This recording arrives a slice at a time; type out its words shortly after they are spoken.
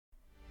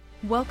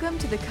Welcome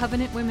to the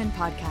Covenant Women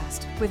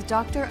Podcast with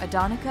Dr.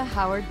 Adonica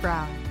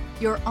Howard-Brown,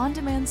 your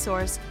on-demand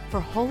source for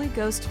Holy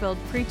Ghost-filled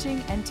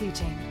preaching and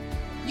teaching.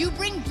 You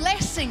bring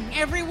blessing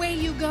everywhere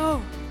you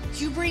go.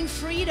 You bring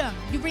freedom.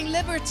 You bring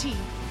liberty.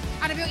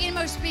 Out of your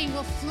inmost being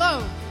will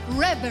flow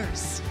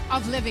rivers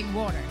of living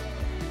water.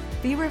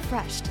 Be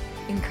refreshed,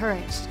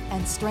 encouraged,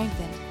 and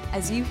strengthened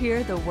as you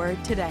hear the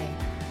word today.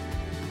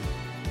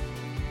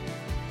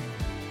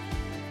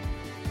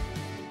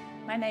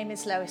 My name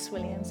is Lois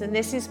Williams, and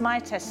this is my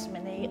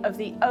testimony of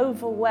the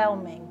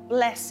overwhelming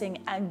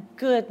blessing and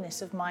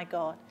goodness of my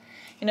God.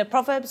 You know,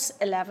 Proverbs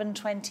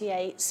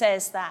 11:28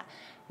 says that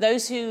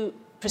those who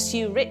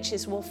pursue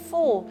riches will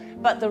fall,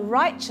 but the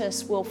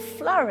righteous will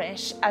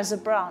flourish as a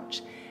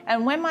branch.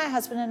 And when my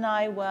husband and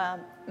I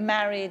were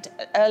married,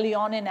 early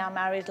on in our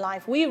married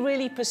life, we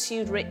really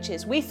pursued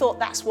riches. We thought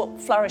that's what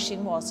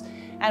flourishing was.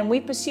 And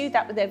we pursued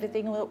that with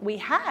everything that we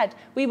had.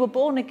 We were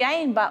born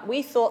again, but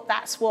we thought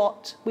that's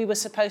what we were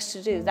supposed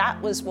to do.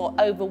 That was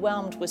what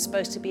overwhelmed was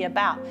supposed to be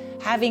about,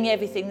 having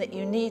everything that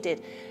you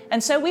needed.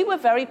 And so we were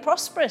very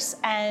prosperous,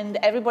 and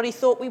everybody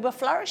thought we were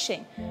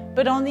flourishing.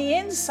 But on the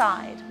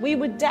inside, we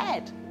were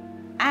dead.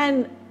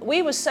 And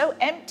we were so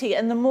empty,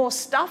 and the more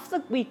stuff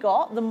that we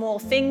got, the more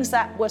things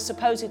that were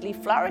supposedly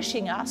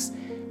flourishing us,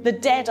 the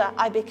deader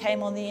I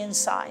became on the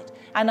inside.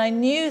 And I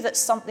knew that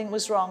something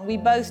was wrong. We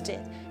both did.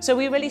 So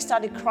we really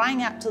started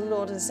crying out to the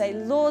Lord and say,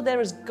 Lord, there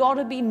has got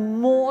to be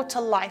more to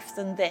life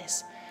than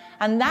this.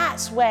 And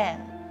that's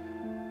when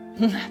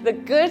the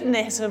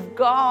goodness of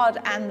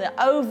God and the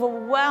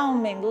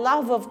overwhelming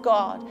love of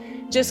God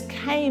just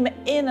came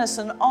in us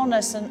and on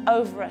us and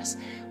over us.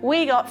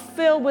 We got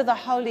filled with the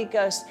Holy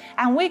Ghost,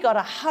 and we got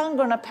a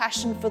hunger and a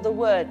passion for the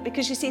Word.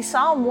 Because you see,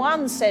 Psalm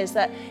 1 says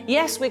that,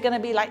 yes, we're going to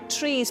be like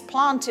trees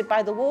planted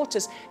by the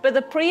waters. But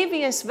the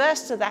previous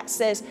verse to that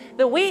says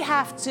that we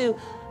have to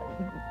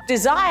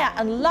desire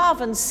and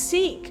love and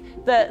seek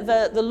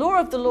the law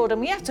of the Lord,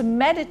 and we have to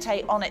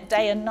meditate on it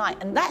day and night,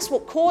 and that's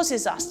what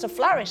causes us to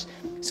flourish.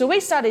 So we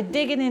started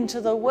digging into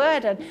the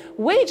Word, and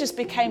we just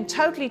became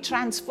totally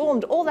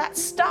transformed. All that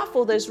stuff,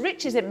 all those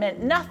riches, it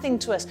meant nothing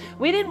to us.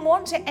 We didn't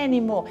want it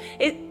anymore.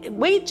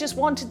 We just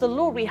wanted the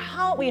Lord. We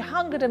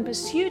hungered and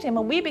pursued Him,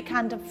 and we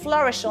began to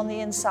flourish on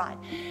the inside.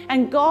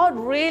 And God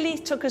really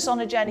took us on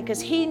a journey because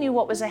He knew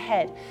what was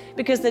ahead.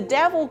 Because the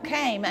devil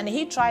came and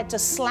he tried to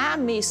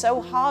slam me so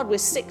hard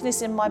with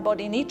sickness in my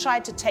body, and he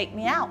tried to take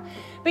me out.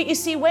 But you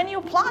see, when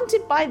you're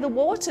planted by the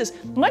waters,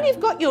 when you've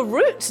got your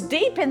roots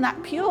deep in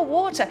that pure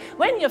water,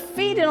 when you're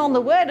feeding on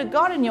the Word of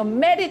God and you're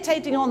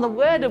meditating on the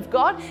Word of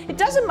God, it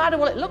doesn't matter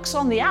what it looks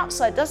on the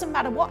outside, it doesn't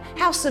matter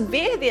how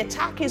severe the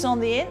attack is on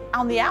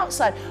the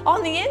outside.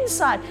 On the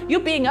inside, you're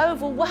being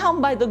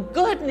overwhelmed by the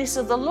goodness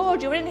of the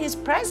Lord. You're in His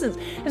presence.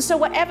 And so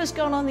whatever's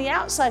going on the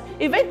outside,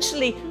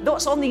 eventually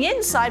what's on the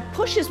inside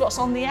pushes what's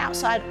on the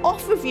outside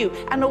off of you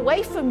and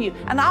away from you.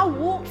 And I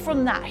walked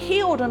from that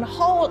healed and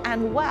whole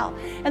and well.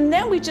 And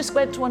then we just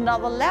went to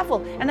another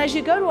level. And as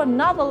you go to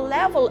another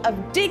level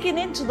of digging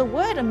into the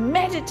Word and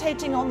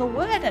meditating on the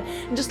Word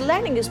and just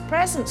letting His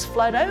presence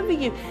flood over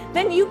you,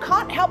 then you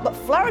can't help but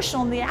flourish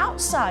on the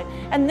outside.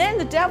 And then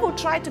the devil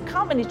tried to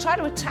come and he tried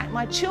to attack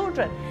my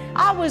children.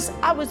 I was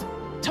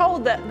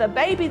told that the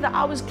baby that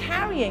I was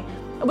carrying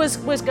I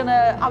was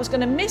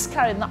gonna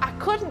miscarry, and I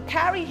couldn't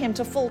carry him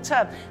to full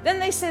term. Then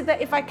they said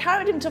that if I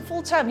carried him to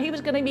full term, he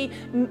was going to be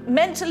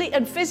mentally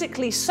and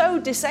physically so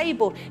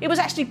disabled. It was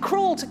actually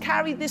cruel to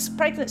carry this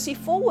pregnancy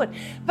forward.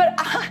 But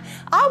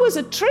I was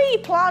a tree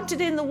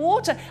planted in the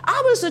water.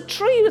 I was a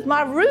tree with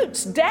my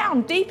roots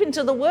down deep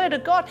into the Word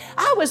of God.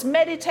 I was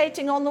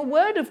meditating on the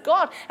Word of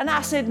God, and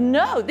I said,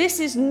 no, this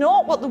is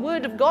not what the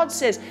Word of God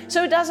says.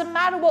 So it doesn't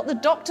matter what the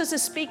doctors are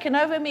speaking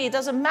over me. It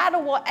doesn't matter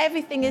what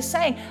everything is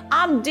saying.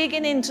 I'm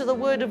digging into the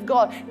Word of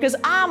God because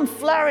I'm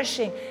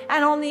flourishing.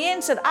 And on the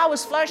inside, I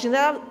was flourishing.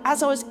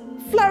 As I was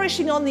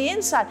flourishing on the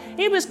inside,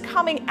 it was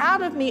coming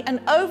out of me and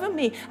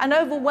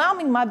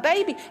overwhelming my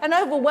baby and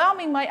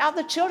overwhelming my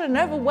other children,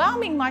 and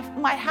overwhelming my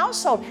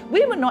household.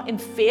 We were not in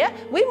fear.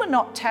 We were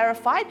not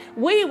terrified.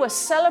 We were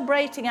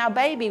celebrating our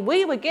baby.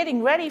 We were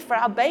getting ready for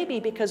our baby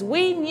because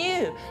we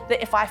knew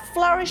that if I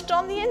flourished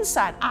on the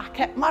inside, I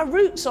kept my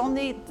roots on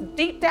the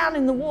deep down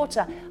in the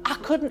water, I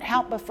couldn't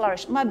help but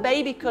flourish. My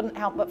baby couldn't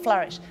help but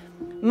flourish.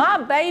 My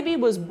baby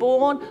was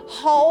born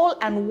whole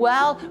and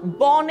well,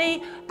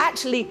 bonny,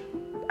 actually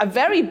a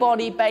very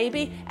bonny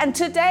baby. And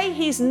today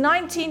he's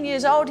 19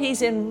 years old.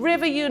 He's in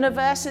River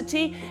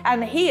University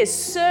and he is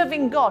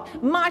serving God.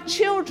 My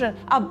children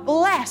are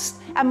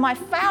blessed and my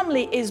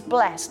family is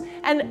blessed.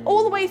 And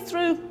all the way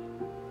through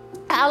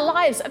our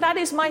lives, that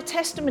is my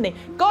testimony.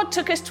 God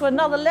took us to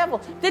another level.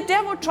 The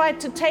devil tried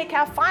to take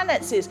our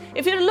finances.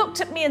 If you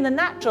looked at me in the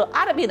natural,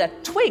 I'd have been a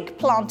twig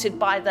planted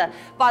by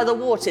the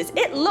waters.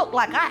 It looked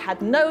like I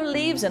had no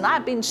leaves and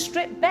I'd been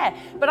stripped bare.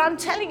 But I'm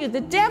telling you,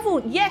 the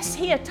devil, yes,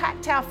 he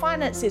attacked our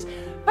finances,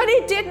 But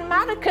it didn't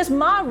matter because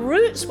my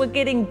roots were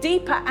getting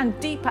deeper and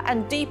deeper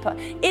and deeper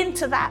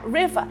into that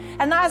river.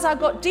 And as I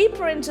got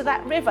deeper into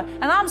that river,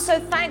 and I'm so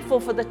thankful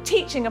for the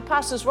teaching of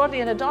Pastors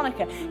Roddy and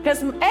Adonica,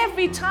 because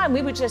every time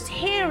we were just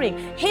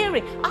hearing,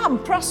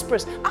 I'm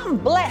prosperous, I'm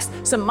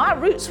blessed. So my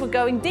roots were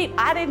going deep.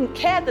 I didn't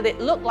care that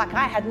it looked like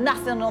I had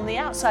nothing on the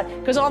outside,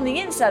 because on the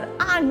inside,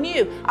 I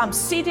knew I'm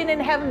seated in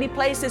heavenly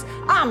places,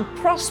 I'm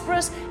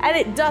prosperous, and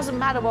it doesn't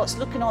matter what's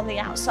looking on the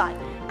outside.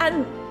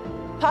 And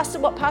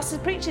what Pastor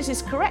preaches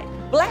is correct.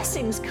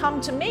 Blessings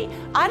come to me.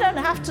 I don't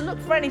have to look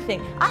for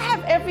anything. I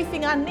have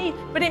everything I need,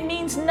 but it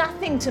means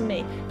nothing to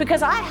me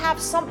because I have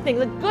something.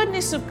 The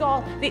goodness of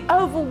God, the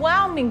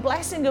overwhelming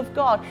blessing of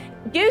God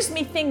gives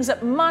me things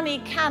that money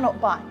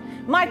cannot buy.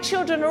 My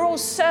children are all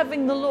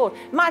serving the Lord.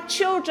 My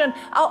children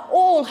are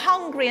all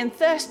hungry and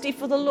thirsty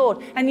for the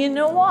Lord. And you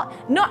know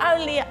what? Not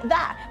only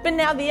that, but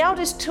now the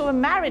eldest two are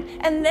married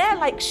and they're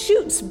like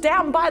shoots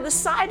down by the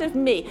side of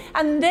me.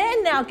 And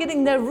they're now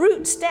getting their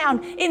roots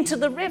down into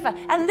the river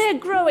and they're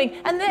growing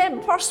and they're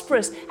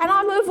prosperous. And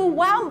I'm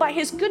overwhelmed by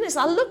His goodness.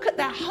 I look at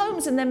their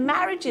homes and their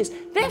marriages.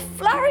 They're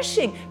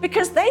flourishing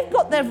because they've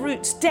got their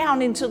roots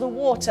down into the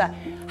water.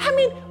 I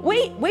mean,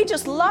 we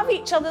just love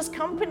each other's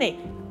company.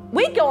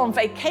 We go on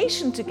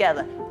vacation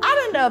together. I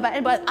don't know about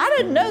anybody. I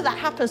don't know that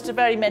happens to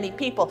very many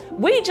people.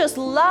 We just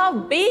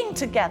love being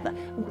together.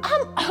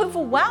 I'm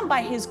overwhelmed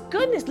by His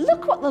goodness.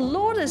 Look what the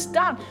Lord has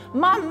done.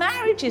 My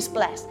marriage is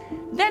blessed.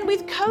 Then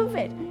with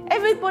COVID,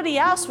 everybody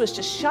else was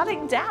just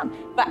shutting down,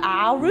 but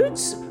our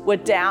roots were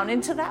down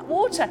into that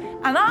water.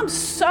 And I'm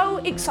so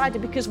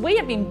excited because we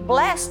have been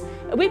blessed.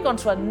 We've gone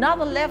to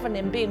another level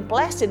in being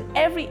blessed in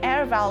every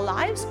area of our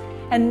lives.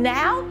 And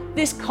now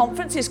this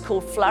conference is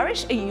called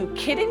Flourish. Are you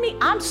kidding me?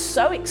 I'm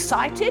so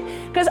excited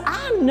because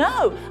I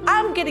know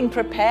I'm getting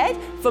prepared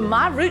for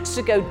my roots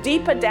to go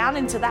deeper down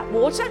into that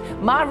water.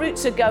 My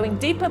roots are going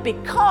deeper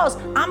because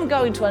I'm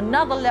going to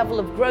another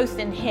level of growth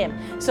in Him.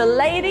 So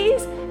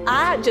ladies,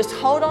 just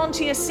hold on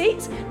to your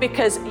seats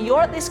because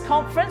you're at this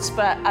conference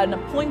for an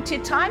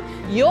appointed time.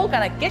 You're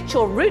going to get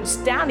your roots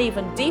down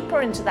even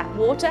deeper into that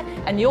water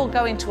and you're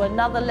going to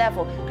another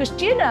level. Because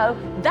do you know,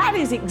 that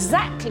is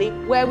exactly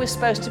where we're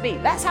supposed to be.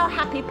 That's our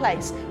happy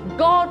place.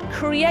 God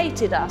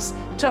created us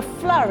to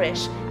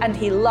flourish and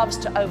He loves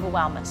to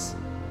overwhelm us.